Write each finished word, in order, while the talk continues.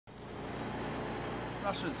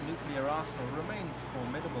Russia's nuclear arsenal remains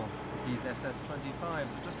formidable. These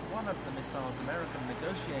SS-25s are just one of the missiles American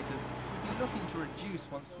negotiators will be looking to reduce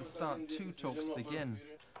once the START II talks begin.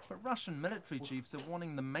 But Russian military chiefs are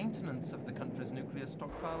warning the maintenance of the country's nuclear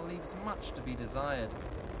stockpile leaves much to be desired.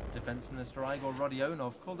 Defense Minister Igor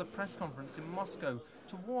Rodionov called a press conference in Moscow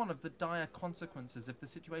to warn of the dire consequences if the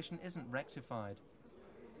situation isn't rectified.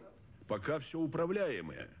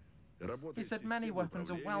 He said many weapons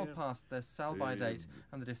are well past their sell-by date,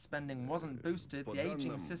 and that if spending wasn't boosted, the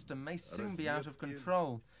aging system may soon be out of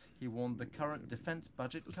control. He warned the current defense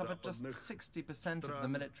budget covered just 60% of the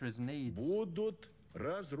military's needs.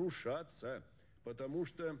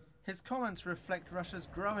 His comments reflect Russia's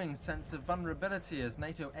growing sense of vulnerability as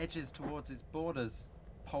NATO edges towards its borders.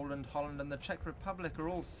 Poland, Holland and the Czech Republic are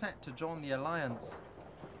all set to join the alliance,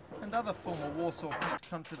 and other former Warsaw Pact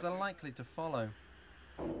countries are likely to follow.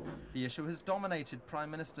 The issue has dominated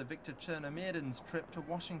Prime Minister Viktor Chernomyrdin's trip to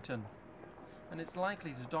Washington, and it's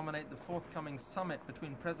likely to dominate the forthcoming summit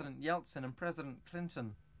between President Yeltsin and President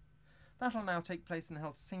Clinton. That'll now take place in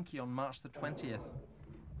Helsinki on March the 20th.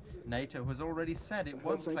 NATO has already said it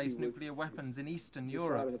won't place nuclear weapons in Eastern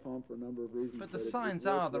Europe, but the signs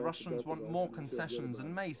are the Russians want more concessions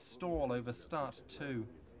and may stall over START II.